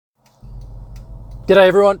G'day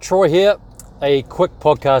everyone, Troy here. A quick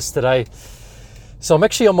podcast today. So I'm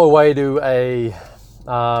actually on my way to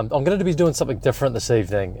I'm going to be doing something different this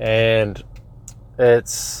evening, and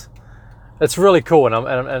it's really cool,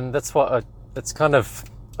 and that's what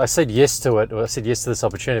I said yes to it. I said yes to this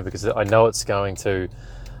opportunity because I know it's going to,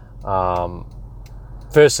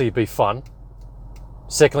 firstly, be fun.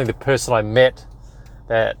 Secondly, the person I met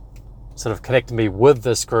that sort of connected me with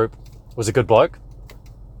this group was a good bloke.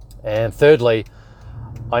 And thirdly,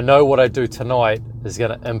 I know what I do tonight is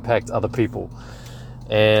going to impact other people.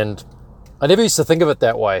 And I never used to think of it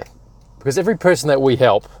that way, because every person that we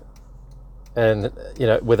help, and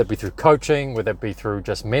whether it be through coaching, whether it be through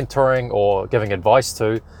just mentoring or giving advice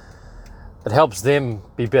to, it helps them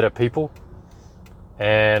be better people.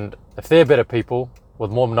 And if they're better people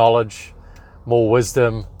with more knowledge, more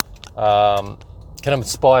wisdom, can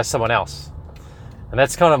inspire someone else. And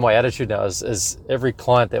that's kind of my attitude now, is every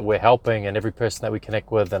client that we're helping and every person that we connect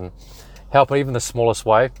with and help even the smallest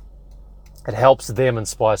way, it helps them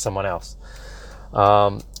inspire someone else.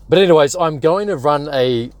 But anyways, I'm going to run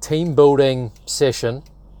a team building session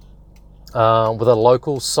with a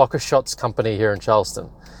local Soccer Shots company here in Charleston.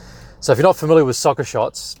 So if you're not familiar with Soccer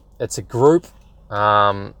Shots, it's a group,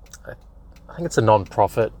 I think it's a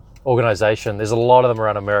non-profit organization. There's a lot of them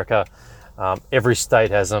around America. Every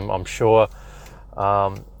state has them, I'm sure.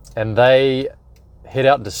 And they head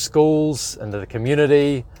out into schools, into the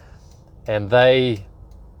community, and they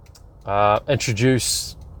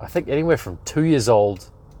introduce, I think, anywhere from 2 years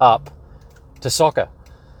old up to soccer,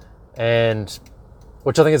 and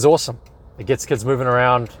which I think is awesome. It gets kids moving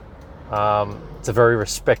around. It's a very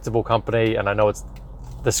respectable company, and I know it's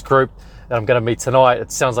this group that I'm going to meet tonight.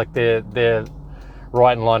 It sounds like they're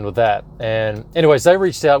right in line with that. And anyways, they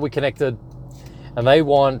reached out, we connected, and they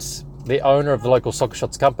want the owner of the local Soccer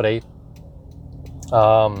Shots company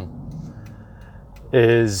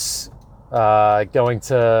is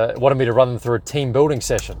wanted me to run them through a team building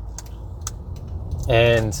session.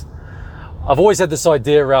 And I've always had this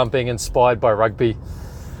idea around being inspired by rugby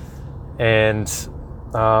and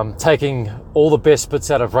taking all the best bits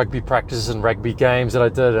out of rugby practices and rugby games that I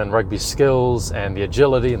did, and rugby skills and the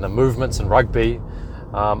agility and the movements in rugby,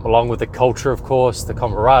 along with the culture, of course, the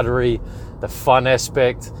camaraderie, the fun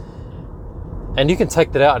aspect. And you can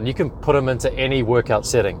take that out and you can put them into any workout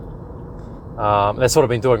setting. That's what I've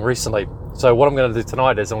been doing recently. So what I'm going to do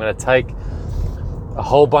tonight is I'm going to take a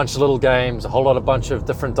whole bunch of little games, a bunch of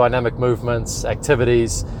different dynamic movements,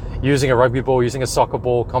 activities, using a rugby ball, using a soccer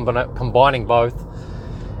ball, combining both.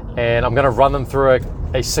 And I'm going to run them through a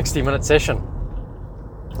 60-minute session.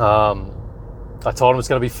 I told them it's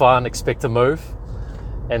going to be fun, expect to move,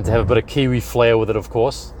 and to have a bit of Kiwi flair with it, of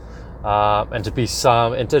course. And to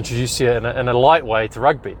introduce you in a light way to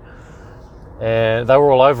rugby, and they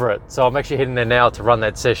were all over it. So I'm actually heading there now to run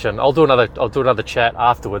that session. I'll do another chat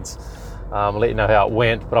afterwards. I'll let you know how it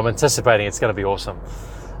went, but I'm anticipating it's going to be awesome.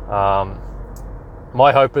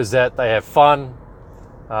 My hope is that they have fun,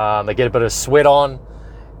 they get a bit of sweat on,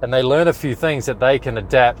 and they learn a few things that they can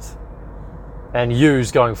adapt and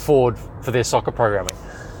use going forward for their soccer programming.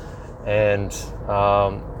 And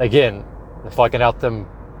again, if I can help them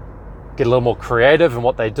get a little more creative in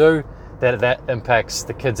what they do, that impacts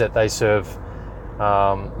the kids that they serve,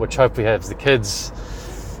 which hopefully has the kids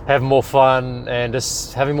having more fun and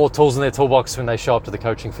just having more tools in their toolbox when they show up to the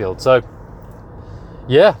coaching field. So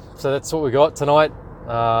yeah, so that's what we got tonight.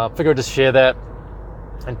 Figure I'd just share that,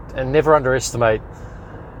 and never underestimate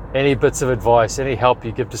any bits of advice, any help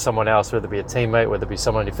you give to someone else, whether it be a teammate, whether it be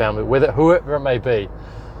someone in your family, whoever it may be.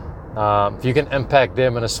 If you can impact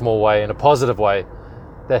them in a small way, in a positive way,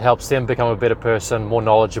 that helps them become a better person, more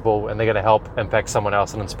knowledgeable, and they're going to help impact someone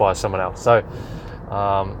else and inspire someone else. So,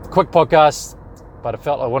 quick podcast, but I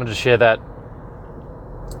felt I wanted to share that.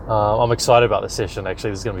 I'm excited about this session,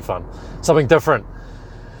 actually. This is going to be fun. Something different.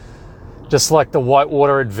 Just like the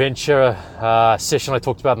whitewater adventure session I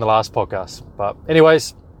talked about in the last podcast. But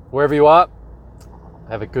anyways, wherever you are,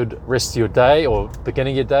 have a good rest of your day, or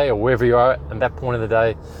beginning of your day, or wherever you are at that point of the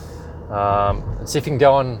day. And see if you can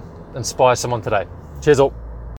go and inspire someone today. Cheers all.